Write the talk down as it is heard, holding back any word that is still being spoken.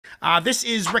This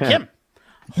is Rakim.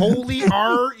 Holy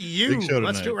Are You. Big show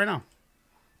Let's tonight. do it right now.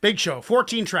 Big show,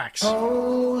 14 tracks.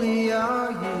 Holy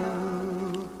are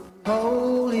you,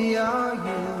 holy are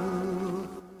you,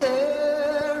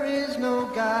 there is no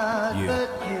God but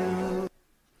you.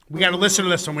 We got to listen to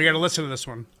this one.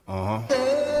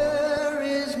 There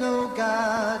is no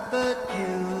God but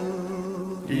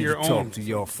you. Get your own. Talk to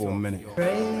y'all for a minute.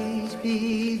 Praise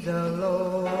be the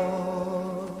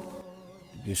Lord.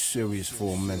 Get serious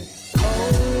for a minute.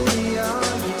 Holy are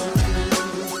you,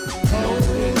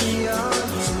 holy are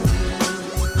you.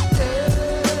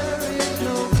 There is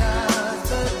no God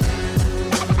but you.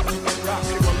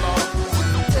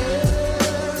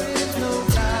 There is no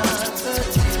God but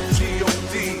you.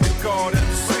 G.O.D. the God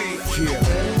MC. Yeah.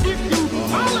 If you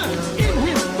follow in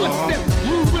his footsteps,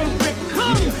 you will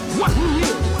become what he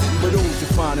is. For those who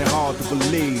find it hard to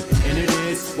believe, and it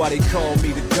is why they call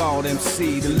me the God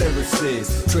MC, the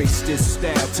lyricist. Trace this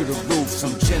style to the roots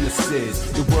from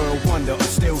Genesis. The world wonder, I'm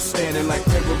still standing like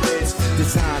pyramids.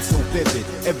 Design so vivid,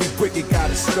 every brick it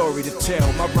got a story to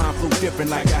tell. My rhyme flow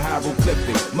different like a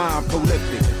hieroglyphic. Mind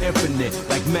prolific, infinite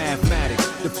like mathematics.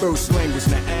 The first language,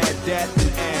 now add that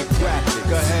and add graphic.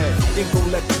 Go ahead, then go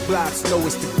let the blocks know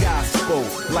it's the gospel.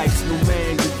 Life's new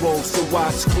manual, so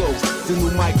watch close. The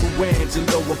new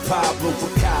Michelangelo and Pablo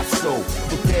Picasso.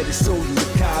 Prepare to show you the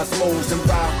cosmos and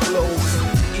rock flows.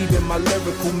 Even my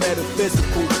lyrical,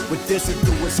 metaphysical, what this will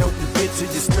do is help you get to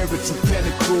your spiritual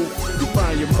pinnacle. You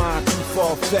find your mind too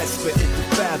far-fetched for it to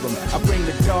fathom. I bring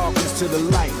the darkness to the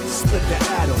light, split the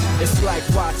atom. It's like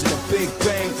watching a Big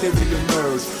Bang Theory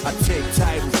emerge. I take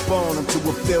titles, born them to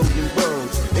a billion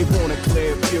words. They want a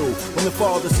clear view. When the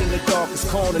father's in the darkest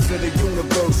corners of the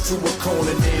universe, to a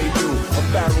corner near you. A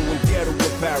barrel and ghetto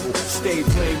apparel, stay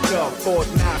blamed up, Fort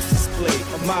Knox display.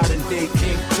 A modern day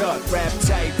King Tut, rap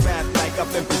tight, rap like I've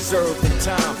been preserved in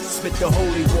time. Spit the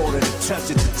holy water to touch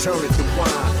it, to turn it to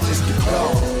wine. It's the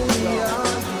God. Holy are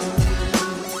you,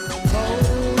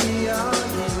 holy are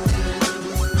you.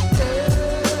 There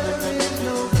is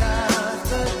no God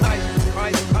but you.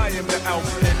 I am the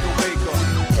Alpha and Omega.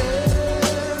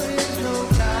 There is no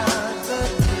God but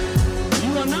you.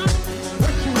 You are not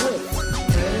what you were.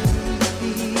 Praise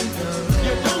be the Lord.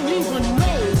 You don't even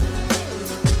know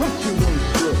what you once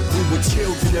were. We were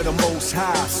children of the Most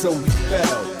High, so we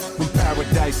fell from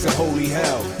paradise to holy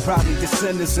hell. Probably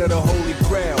descendants of the Holy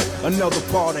Grail. Another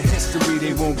part of history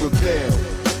they won't reveal.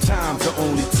 Time to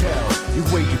only tell. You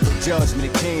waiting for judgment.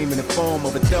 It came in the form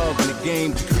of a dog in the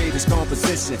game to create its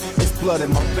composition. It's blood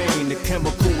in my vein. The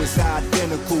chemical is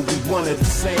identical. We one of the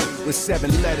same. With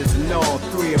 7 letters in all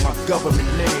 3 of my government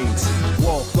names.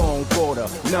 Walk on water.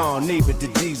 Nah, neither to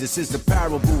Jesus. It's a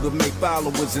parable to make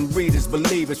followers and readers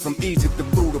believers from Egypt to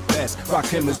Budapest.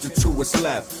 Rakim is the truest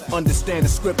left. Understand the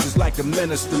scriptures like the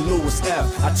minister Louis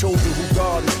F. I told you who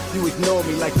God is. You ignore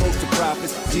me like most of the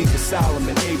prophets. Jesus,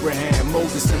 Solomon, Abraham,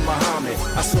 Moses, and Muhammad.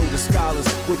 I show the scholars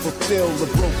would fulfill the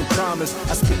broken promise.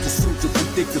 I spit the suture,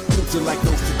 predict the future like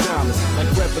Nostradamus.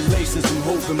 Like revelations, I'm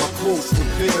hoping my quotes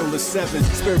reveal the 7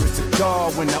 spirits of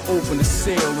God when I open the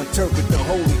seal. Interpret the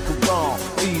Holy Quran.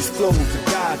 These flows of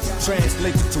God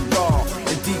translated to raw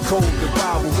and decode the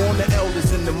Bible. On the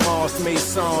elders in the mosque,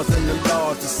 Masons in the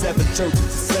laws, the 7 churches, the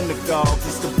synagogues.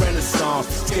 It's the Renaissance,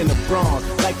 skin of bronze,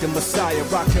 like the Messiah,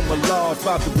 rocking my laws,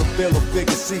 about to reveal a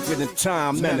bigger secret in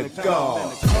time, man of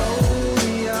God.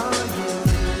 Holy are you,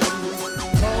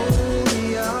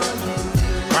 holy are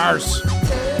you. Bars.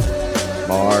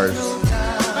 Bars.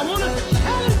 I want to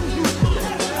challenge you.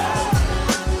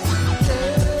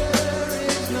 There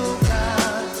is no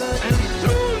God but And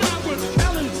soon I will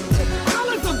challenge the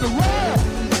powers of the world.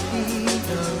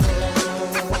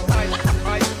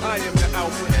 I am the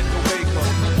Alpha and Omega.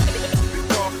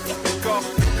 The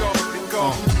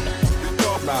God.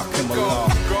 Rakim Allah.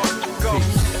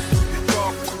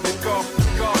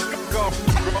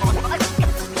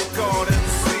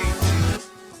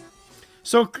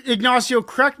 So, Ignacio,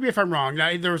 correct me if I'm wrong.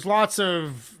 Now, there's lots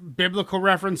of biblical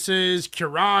references,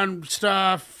 Quran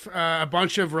stuff, a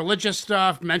bunch of religious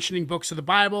stuff, mentioning books of the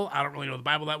Bible. I don't really know the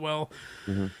Bible that well.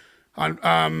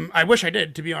 I wish I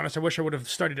did, to be honest. I wish I would have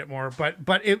studied it more. But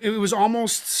it was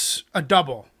almost a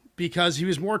double, because he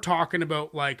was more talking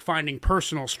about like finding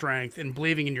personal strength and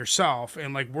believing in yourself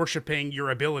and like worshiping your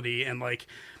ability and like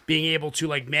being able to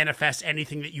like manifest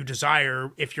anything that you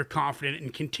desire if you're confident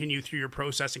and continue through your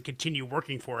process and continue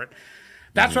working for it.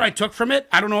 That's what I took from it.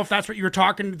 I don't know if that's what you were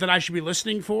talking that I should be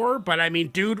listening for, but I mean,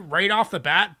 dude, right off the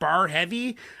bat, bar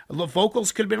heavy. The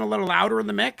vocals could have been a little louder in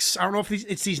the mix. I don't know if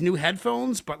it's these new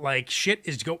headphones, but like shit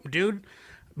is go, dude.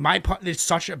 it's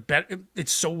such a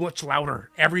it's so much louder.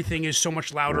 Everything is so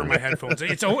much louder in my headphones.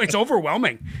 It's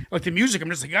overwhelming. Like the music, I'm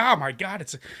just like, oh my god,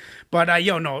 but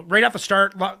no, right off the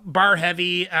start, bar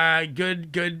heavy,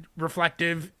 good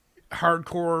reflective,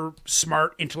 hardcore,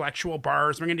 smart, intellectual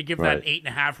bars. I'm going to give that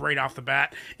 8.5 right off the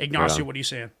bat. Ignacio, what are you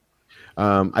saying?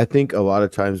 I think a lot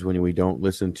of times when we don't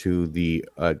listen to the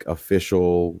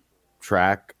official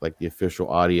track, like the official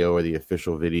audio or the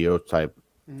official video type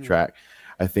track,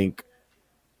 I think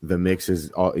the mix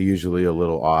is usually a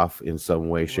little off in some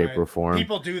way, shape, or form.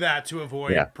 People do that to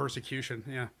avoid persecution.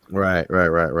 Yeah. Right.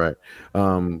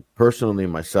 Personally,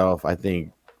 myself, I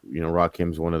think,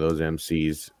 Rakim's one of those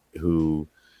MCs who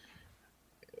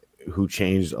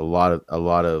changed a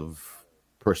lot of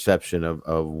perception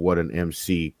of what an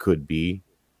MC could be.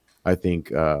 I think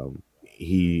him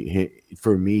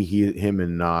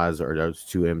and Nas are those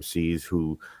two MCs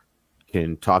who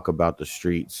can talk about the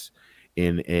streets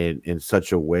in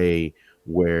such a way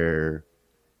where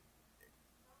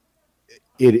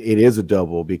it is a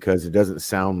double, because it doesn't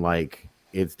sound like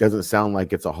it's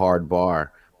a hard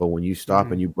bar, but when you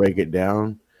stop and you break it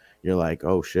down, you're like,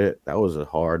 oh shit, that was a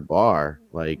hard bar.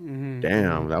 Like,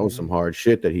 damn, that was some hard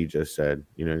shit that he just said.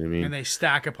 You know what I mean? And they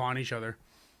stack upon each other.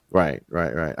 Right.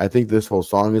 I think this whole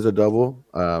song is a double,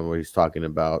 where he's talking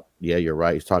about, you're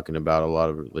right, he's talking about a lot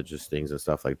of religious things and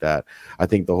stuff like that. I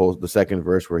think the second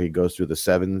verse where he goes through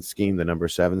the number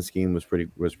 7 scheme was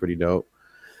pretty dope.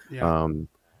 Yeah. I'm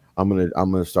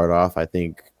gonna start off. I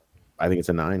think it's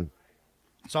a 9.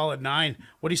 Solid 9.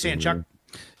 What are you saying, Chuck?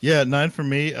 Yeah, 9 for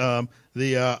me. I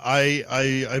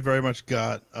very much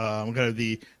got kind of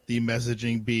the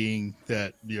messaging being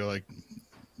that, like,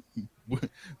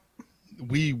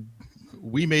 we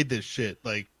made this shit.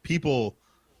 Like, people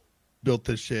built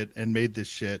this shit and made this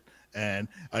shit, and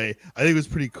I think it was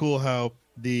pretty cool how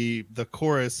the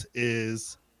chorus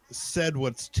is said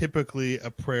what's typically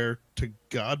a prayer to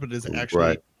God, but is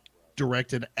actually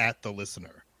directed at the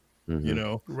listener.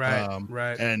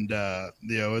 Right. And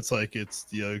it's like, it's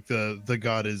the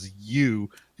God is you,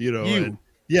 and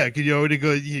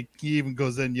he even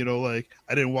goes in, like,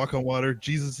 I didn't walk on water,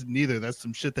 Jesus didn't either. That's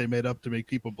some shit they made up to make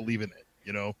people believe in it,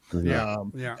 And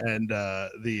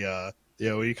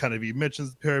he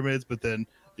mentions the pyramids, but then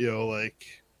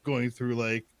like going through,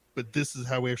 like, but this is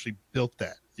how we actually built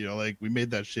that, like, we made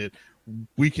that shit,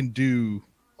 we can do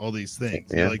all these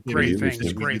things. Like, great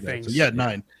things. So,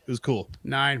 9. It was cool.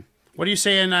 9. What are you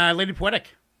saying, Lady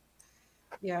Poetic?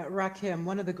 Yeah, Rakim,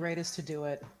 one of the greatest to do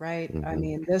it, right? I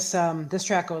mean, this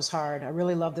track goes hard. I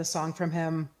really love this song from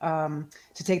him, to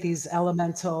take these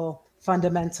elemental,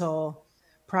 fundamental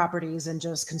properties and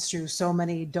just construe so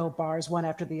many dope bars one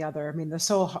after the other. I mean,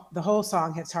 the whole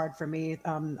song hits hard for me.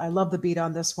 I love the beat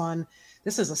on this one.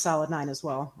 This is a solid 9 as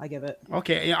well. I give it.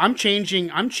 Okay, yeah, I'm changing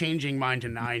mine to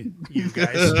 9. You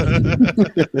guys.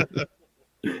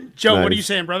 Joe, What are you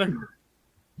saying, brother?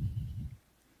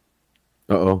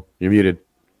 Uh-oh, you're muted.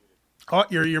 Oh,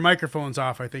 your microphone's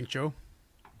off, I think, Joe.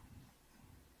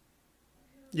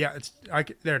 Yeah,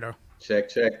 there it go. Check.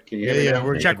 Can you hear me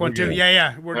now? Check 1 2.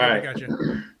 Yeah. We're good. Right. We got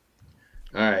you.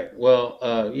 All right. Well,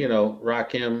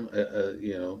 Rakim,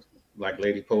 like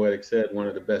Lady Poetic said, one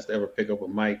of the best to ever pick up a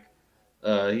mic.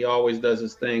 He always does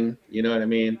his thing. You know what I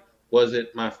mean? Was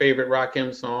it my favorite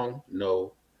Rakim song?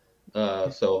 No.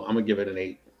 So I'm gonna give it an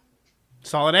 8.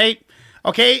 Solid 8.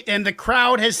 Okay, and the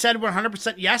crowd has said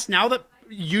 100% yes. Now that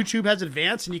YouTube has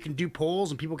advanced and you can do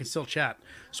polls and people can still chat.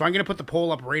 So I'm going to put the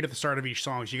poll up right at the start of each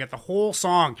song. So you got the whole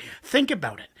song. Think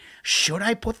about it. Should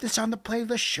I put this on the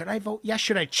playlist? Should I vote yes?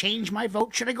 Should I change my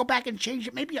vote? Should I go back and change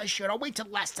it? Maybe I should. I'll wait till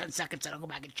the last 10 seconds and I'll go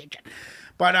back and change it.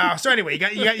 But so anyway,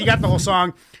 you got the whole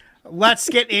song. Let's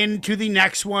get into the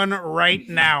next one right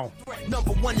now.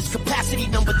 Number 1 is capacity,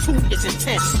 number 2 is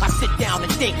intent. I sit down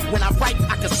and think. When I write,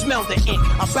 I can smell the ink.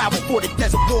 I bow before the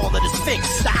desert wall of the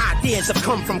Sphinx. The ideas have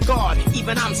come from God,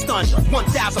 even I'm stunned.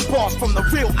 1,000 bars from the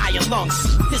real iron lungs.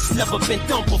 This never been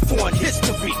done before in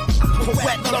history.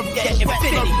 Poet love yet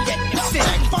infinity,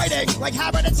 fighting like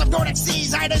habitants of Nordic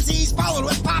seas. Eye disease followed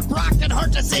with pop rock and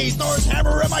heart disease. Thor's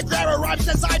hammer in my grammar rhymes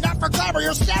designed not for glamour.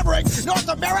 You're stammering. North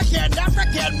American,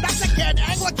 African, Mexican,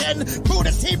 Anglican,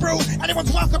 Buddhist, Hebrew,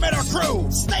 anyone's welcome in our crew.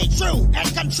 Stay true and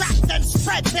contract and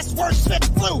spread this wordsmith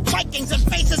flew. Vikings and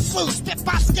faces flew, spit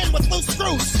by skin with loose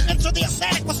screws. Into the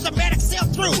Atlantic with semantic sail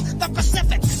through the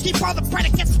Pacific. Keep all the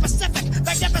predicates specific.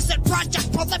 Magnificent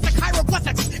project, prolific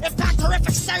hieroglyphics. Impact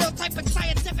horrific, stereotyping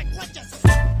science.